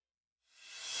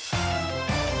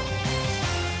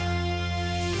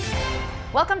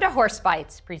Welcome to Horse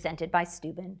Bytes, presented by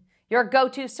Steuben, your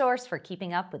go-to source for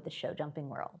keeping up with the show jumping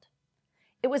world.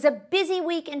 It was a busy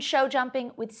week in show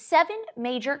jumping with 7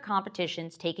 major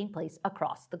competitions taking place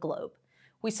across the globe.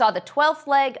 We saw the 12th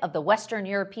leg of the Western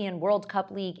European World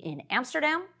Cup League in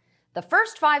Amsterdam, the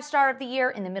first 5-star of the year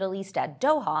in the Middle East at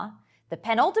Doha, the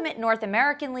penultimate North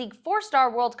American League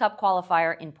 4-star World Cup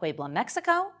qualifier in Puebla,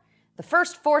 Mexico, the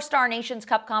first 4-star Nations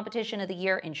Cup competition of the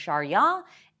year in Sharjah,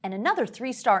 and another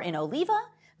 3-star in Oliva,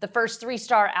 the first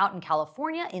 3-star out in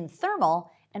California in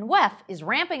Thermal, and WEF is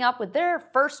ramping up with their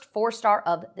first 4-star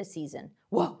of the season.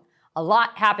 Whoa, a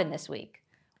lot happened this week.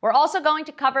 We're also going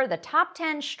to cover the top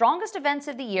 10 strongest events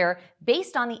of the year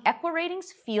based on the Equeratings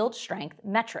field strength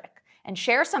metric, and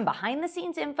share some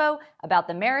behind-the-scenes info about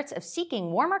the merits of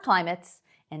seeking warmer climates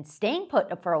and staying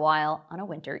put for a while on a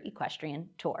winter equestrian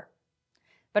tour.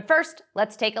 But first,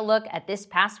 let's take a look at this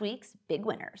past week's big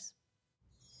winners.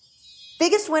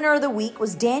 Biggest winner of the week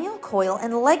was Daniel Coyle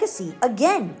and Legacy,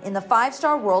 again in the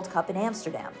 5-star World Cup in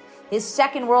Amsterdam. His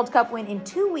second World Cup win in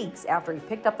 2 weeks after he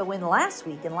picked up the win last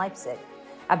week in Leipzig.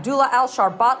 Abdullah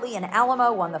Al-Sharbatli and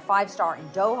Alamo won the 5-star in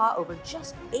Doha over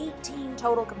just 18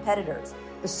 total competitors,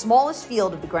 the smallest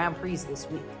field of the Grand Prix this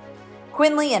week.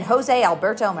 Quinley and Jose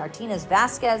Alberto Martinez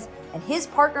Vasquez and his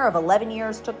partner of 11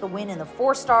 years took the win in the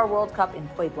 4-star World Cup in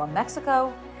Puebla,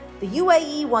 Mexico. The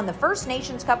UAE won the first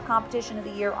Nations Cup competition of the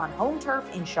year on home turf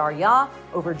in Sharjah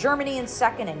over Germany in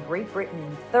second and Great Britain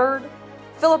in third.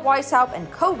 Philip Weishaupt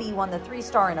and Kobe won the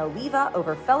 3-star in Oliva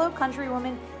over fellow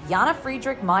countrywomen Jana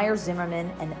Friedrich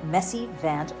Meyer-Zimmermann and Messi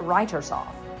van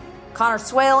Reitershoff. Connor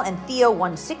Swale and Theo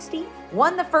 160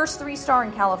 won the first 3-star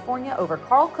in California over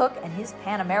Carl Cook and his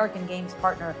Pan American Games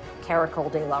partner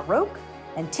Caracol de la Roque.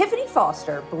 And Tiffany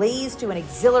Foster blazed to an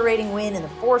exhilarating win in the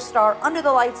 4-star Under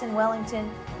the Lights in Wellington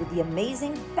with the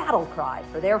amazing battle cry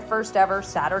for their first ever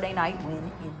Saturday night win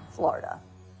in Florida.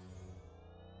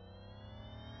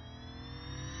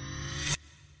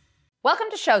 Welcome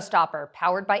to Showstopper,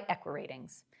 powered by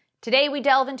Equeratings. Today we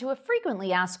delve into a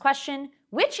frequently asked question: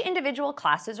 which individual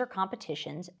classes or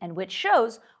competitions and which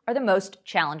shows are the most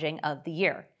challenging of the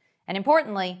year? And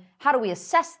importantly, how do we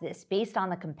assess this based on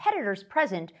the competitors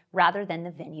present rather than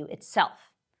the venue itself?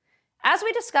 As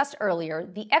we discussed earlier,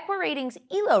 the Equeratings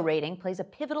ELO rating plays a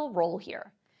pivotal role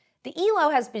here. The ELO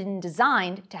has been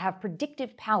designed to have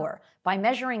predictive power by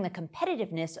measuring the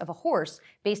competitiveness of a horse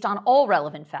based on all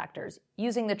relevant factors,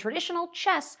 using the traditional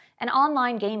chess and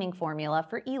online gaming formula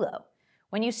for ELO.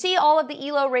 When you see all of the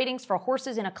ELO ratings for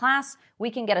horses in a class,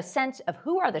 we can get a sense of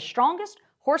who are the strongest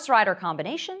horse-rider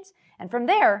combinations, and from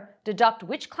there, deduct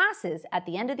which classes at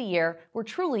the end of the year were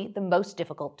truly the most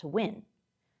difficult to win.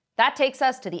 That takes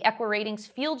us to the Equeratings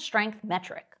field strength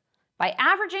metric. By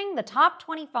averaging the top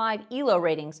 25 ELO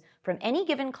ratings from any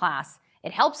given class,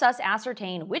 it helps us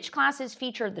ascertain which classes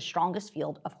featured the strongest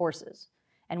field of horses,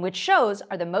 and which shows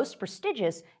are the most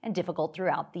prestigious and difficult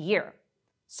throughout the year.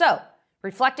 So,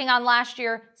 reflecting on last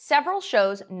year, several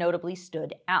shows notably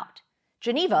stood out.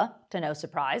 Geneva, to no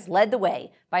surprise, led the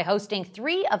way by hosting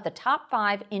 3 of the top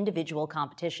 5 individual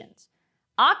competitions.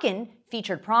 Aachen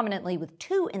featured prominently with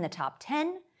 2 in the top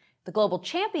 10. The Global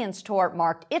Champions Tour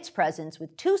marked its presence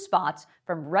with 2 spots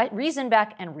from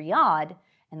Riesenbeck and Riyadh,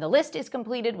 and the list is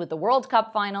completed with the World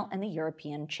Cup final and the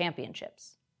European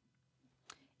Championships.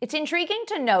 It's intriguing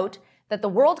to note that the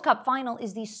World Cup final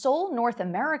is the sole North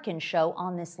American show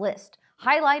on this list,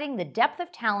 highlighting the depth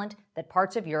of talent that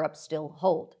parts of Europe still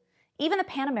hold. Even the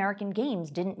Pan American Games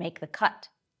didn't make the cut.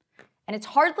 And it's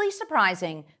hardly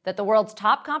surprising that the world's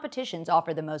top competitions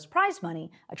offer the most prize money,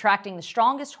 attracting the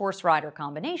strongest horse-rider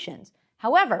combinations.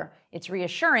 However, it's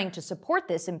reassuring to support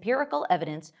this empirical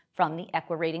evidence from the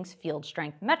Equeratings field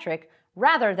strength metric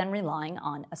rather than relying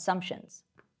on assumptions.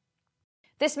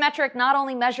 This metric not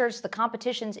only measures the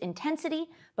competition's intensity,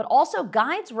 but also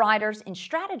guides riders in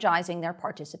strategizing their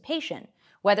participation,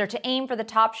 whether to aim for the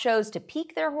top shows to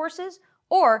peak their horses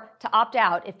or to opt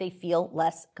out if they feel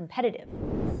less competitive.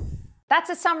 That's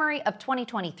a summary of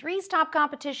 2023's top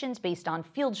competitions based on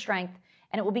field strength,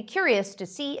 and it will be curious to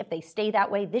see if they stay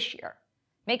that way this year.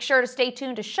 Make sure to stay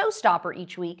tuned to Showstopper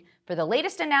each week for the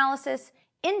latest analysis,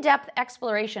 in-depth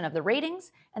exploration of the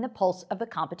ratings, and the pulse of the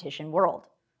competition world.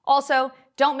 Also,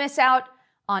 don't miss out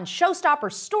on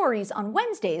Showstopper Stories on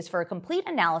Wednesdays for a complete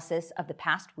analysis of the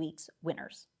past week's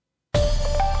winners.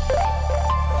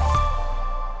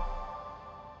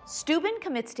 Steuben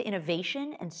commits to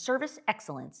innovation and service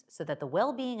excellence so that the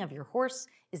well-being of your horse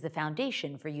is the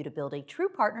foundation for you to build a true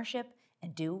partnership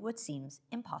and do what seems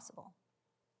impossible.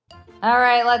 All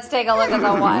right, let's take a look at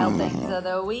the wild things of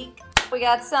the week. We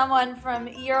got someone from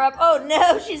Europe. Oh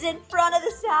no, she's in front of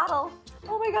the saddle.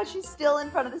 Oh my God, she's still in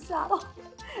front of the saddle.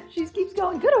 She keeps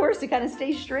going. Good horse to kind of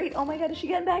stay straight. Oh my God, is she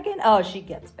getting back in? Oh, she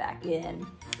gets back in.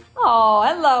 Oh,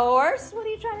 hello, horse. What are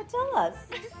you trying to tell us?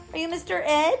 Are you Mr.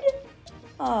 Ed?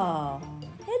 Oh,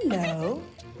 hello.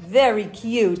 Very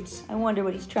cute. I wonder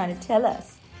what he's trying to tell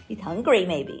us. He's hungry,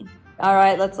 maybe. All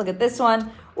right, let's look at this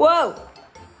one. Whoa,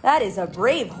 that is a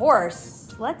brave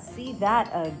horse. Let's see that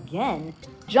again.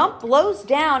 Jump blows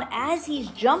down as he's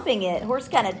jumping it. Horse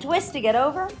kind of twists to get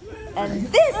over. And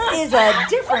this is a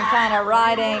different kind of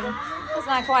riding. It's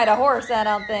not quite a horse, I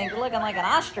don't think. Looking like an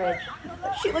ostrich.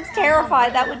 She looks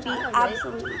terrified. That would be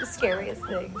absolutely the scariest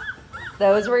thing.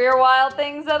 Those were your wild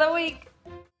things of the week.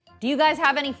 Do you guys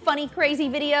have any funny, crazy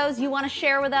videos you want to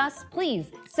share with us? Please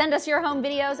send us your home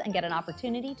videos and get an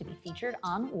opportunity to be featured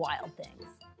on Wild Things.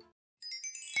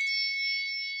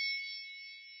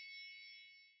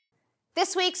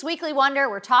 This week's Weekly Wonder,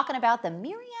 we're talking about the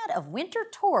myriad of winter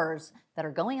tours that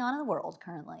are going on in the world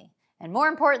currently. And more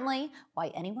importantly,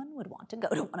 why anyone would want to go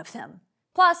to one of them.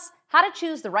 Plus, how to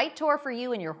choose the right tour for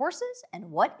you and your horses and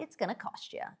what it's going to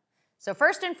cost you. So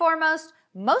first and foremost,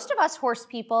 most of us horse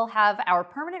people have our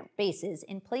permanent bases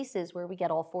in places where we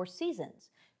get all 4 seasons,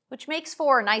 which makes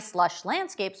for nice lush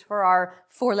landscapes for our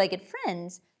 4-legged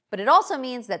friends, but it also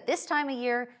means that this time of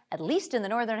year, at least in the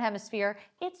Northern Hemisphere,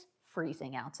 it's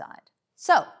freezing outside.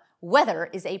 So, weather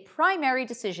is a primary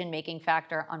decision-making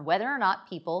factor on whether or not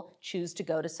people choose to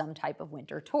go to some type of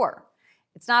winter tour.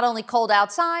 It's not only cold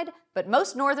outside, but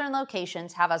most northern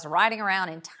locations have us riding around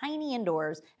in tiny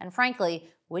indoors, and frankly,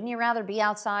 wouldn't you rather be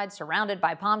outside surrounded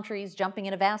by palm trees jumping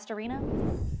in a vast arena?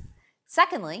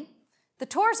 Secondly, the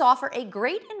tours offer a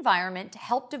great environment to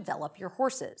help develop your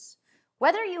horses.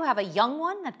 Whether you have a young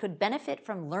one that could benefit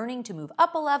from learning to move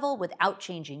up a level without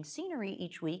changing scenery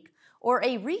each week, or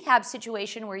a rehab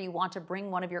situation where you want to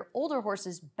bring one of your older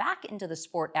horses back into the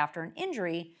sport after an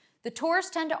injury, the tours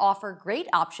tend to offer great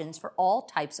options for all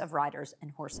types of riders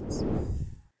and horses.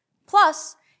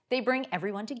 Plus, they bring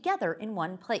everyone together in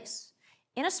one place.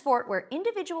 In a sport where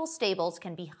individual stables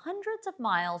can be hundreds of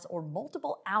miles or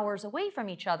multiple hours away from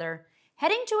each other,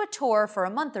 heading to a tour for a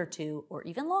month or 2, or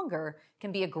even longer,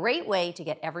 can be a great way to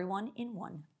get everyone in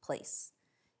one place.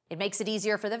 It makes it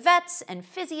easier for the vets and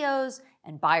physios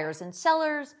and buyers and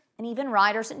sellers and even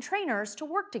riders and trainers to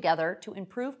work together to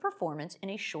improve performance in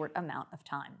a short amount of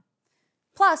time.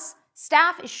 Plus,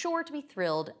 staff is sure to be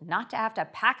thrilled not to have to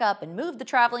pack up and move the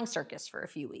traveling circus for a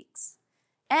few weeks.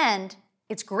 And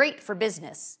it's great for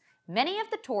business. Many of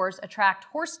the tours attract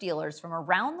horse dealers from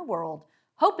around the world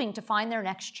hoping to find their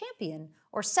next champion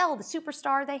or sell the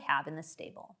superstar they have in the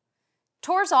stable.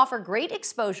 Tours offer great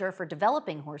exposure for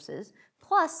developing horses,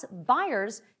 plus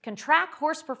buyers can track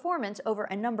horse performance over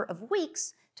a number of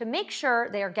weeks to make sure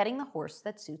they are getting the horse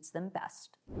that suits them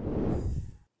best.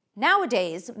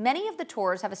 Nowadays, many of the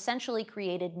tours have essentially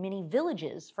created mini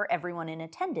villages for everyone in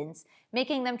attendance,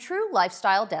 making them true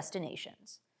lifestyle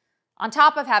destinations. On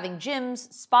top of having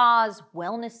gyms, spas,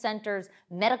 wellness centers,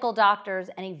 medical doctors,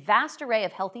 and a vast array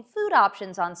of healthy food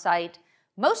options on site,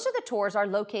 most of the tours are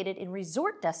located in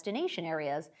resort destination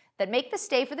areas that make the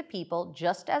stay for the people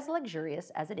just as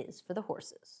luxurious as it is for the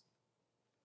horses.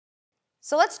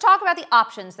 So let's talk about the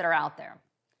options that are out there.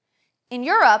 In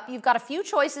Europe, you've got a few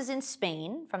choices in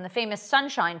Spain, from the famous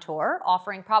Sunshine Tour,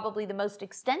 offering probably the most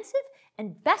extensive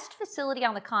and best facility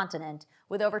on the continent,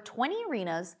 with over 20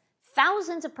 arenas,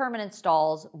 thousands of permanent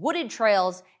stalls, wooded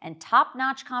trails, and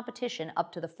top-notch competition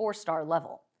up to the 4-star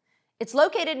level. It's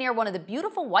located near one of the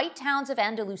beautiful white towns of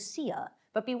Andalusia,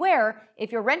 but beware,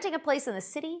 if you're renting a place in the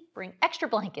city, bring extra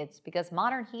blankets because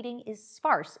modern heating is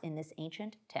sparse in this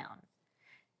ancient town.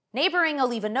 Neighboring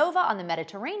Olivanova on the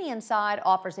Mediterranean side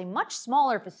offers a much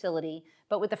smaller facility,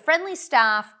 but with a friendly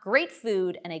staff, great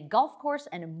food, and a golf course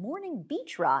and morning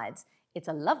beach rides, it's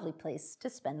a lovely place to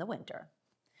spend the winter.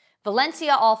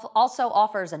 Valencia also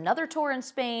offers another tour in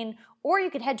Spain, or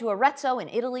you could head to Arezzo in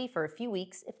Italy for a few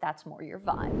weeks if that's more your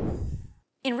vibe.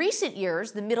 In recent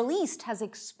years, the Middle East has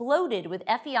exploded with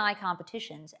FEI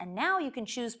competitions, and now you can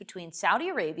choose between Saudi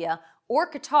Arabia or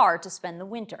Qatar to spend the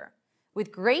winter.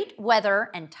 With great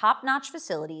weather and top-notch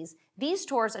facilities, these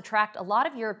tours attract a lot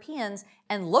of Europeans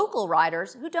and local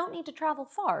riders who don't need to travel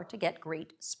far to get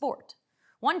great sport.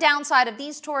 One downside of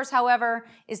these tours, however,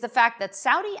 is the fact that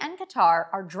Saudi and Qatar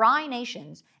are dry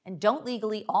nations and don't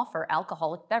legally offer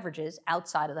alcoholic beverages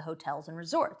outside of the hotels and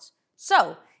resorts.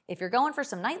 So, if you're going for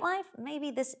some nightlife,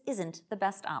 maybe this isn't the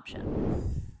best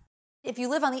option. If you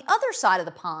live on the other side of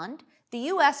the pond, the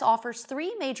U.S. offers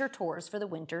 3 major tours for the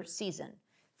winter season.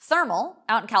 Thermal,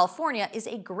 out in California, is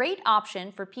a great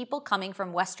option for people coming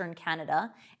from Western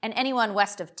Canada and anyone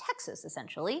west of Texas,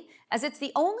 essentially, as it's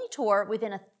the only tour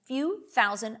within a few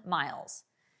thousand miles.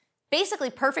 Basically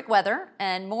perfect weather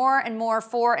and more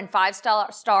 4 and 5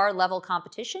 star level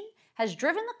competition has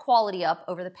driven the quality up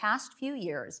over the past few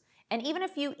years, and even a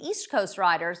few East Coast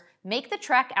riders make the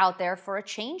trek out there for a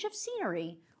change of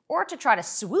scenery or to try to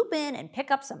swoop in and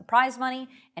pick up some prize money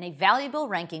and a valuable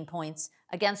ranking points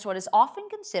against what is often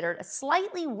considered a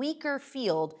slightly weaker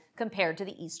field compared to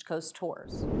the East Coast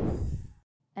tours.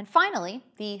 And finally,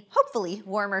 the hopefully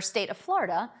warmer state of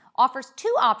Florida offers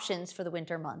 2 options for the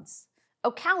winter months.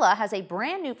 Ocala has a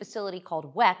brand new facility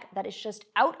called WEC that is just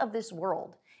out of this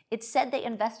world. It's said they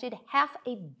invested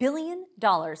 $500 million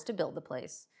to build the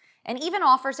place, and even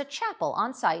offers a chapel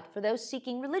on site for those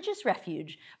seeking religious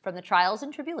refuge from the trials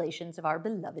and tribulations of our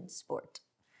beloved sport.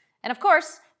 And of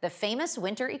course, the famous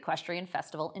Winter Equestrian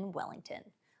Festival in Wellington.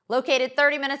 Located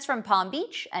 30 minutes from Palm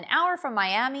Beach, an hour from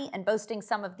Miami, and boasting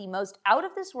some of the most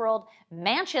out-of-this-world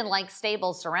mansion-like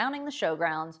stables surrounding the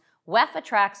showgrounds, WEF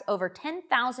attracts over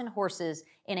 10,000 horses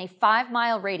in a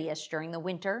 5-mile radius during the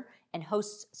winter and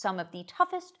hosts some of the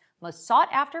toughest, most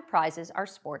sought-after prizes our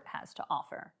sport has to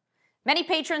offer. Many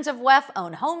patrons of WEF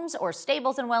own homes or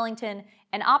stables in Wellington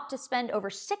and opt to spend over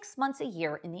 6 months a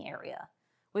year in the area.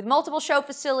 With multiple show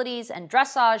facilities and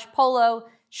dressage, polo,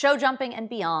 show jumping, and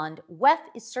beyond, WEF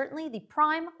is certainly the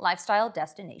prime lifestyle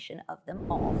destination of them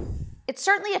all. It's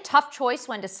certainly a tough choice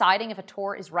when deciding if a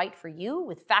tour is right for you,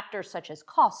 with factors such as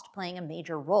cost playing a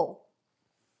major role.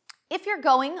 If you're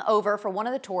going over for one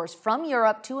of the tours from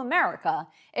Europe to America,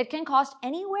 it can cost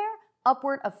anywhere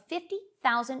upward of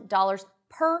 $50,000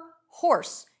 per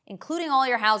horse, including all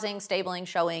your housing, stabling,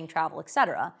 showing, travel,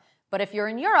 etc. But if you're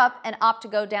in Europe and opt to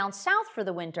go down south for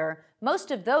the winter, most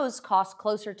of those cost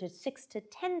closer to $6,000 to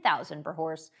 $10,000 per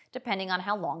horse, depending on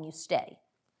how long you stay.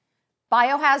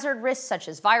 Biohazard risks such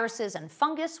as viruses and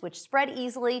fungus, which spread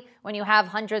easily when you have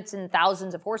hundreds and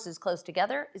thousands of horses close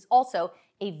together, is also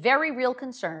a very real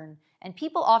concern, and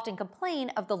people often complain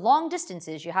of the long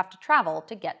distances you have to travel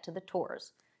to get to the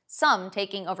tours, some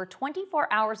taking over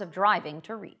 24 hours of driving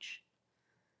to reach.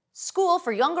 School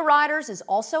for younger riders is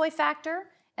also a factor,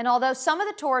 and although some of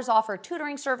the tours offer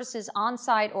tutoring services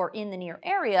on-site or in the near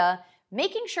area,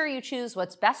 making sure you choose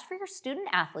what's best for your student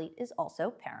athlete is also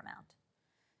paramount.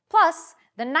 Plus,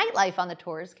 the nightlife on the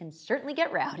tours can certainly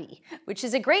get rowdy, which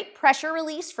is a great pressure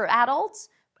release for adults,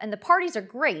 and the parties are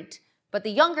great, but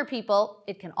the younger people,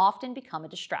 it can often become a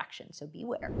distraction, so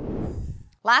beware.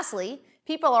 Lastly,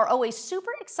 people are always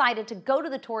super excited to go to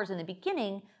the tours in the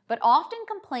beginning, but often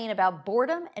complain about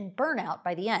boredom and burnout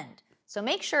by the end. So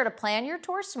make sure to plan your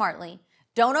tour smartly,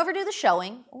 don't overdo the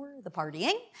showing or the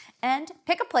partying, and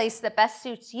pick a place that best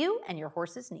suits you and your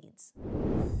horse's needs.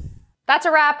 That's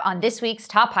a wrap on this week's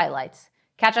Top Highlights.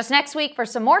 Catch us next week for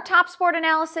some more top sport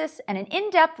analysis and an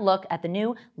in-depth look at the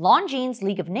new Longines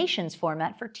League of Nations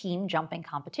format for team jumping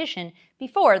competition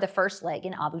before the first leg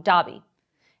in Abu Dhabi.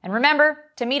 And remember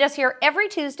to meet us here every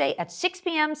Tuesday at 6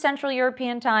 p.m. Central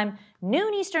European Time,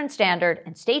 noon Eastern Standard,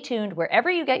 and stay tuned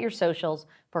wherever you get your socials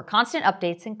for constant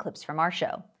updates and clips from our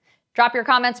show. Drop your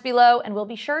comments below and we'll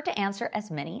be sure to answer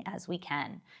as many as we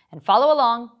can. And follow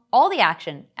along all the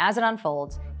action as it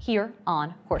unfolds here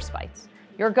on Horse Bytes,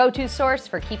 your go-to source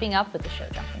for keeping up with the show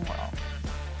jumping world.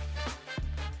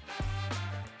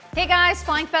 Hey guys,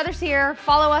 Flying Feathers here.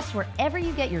 Follow us wherever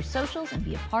you get your socials and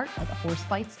be a part of the Horse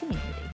Bytes community.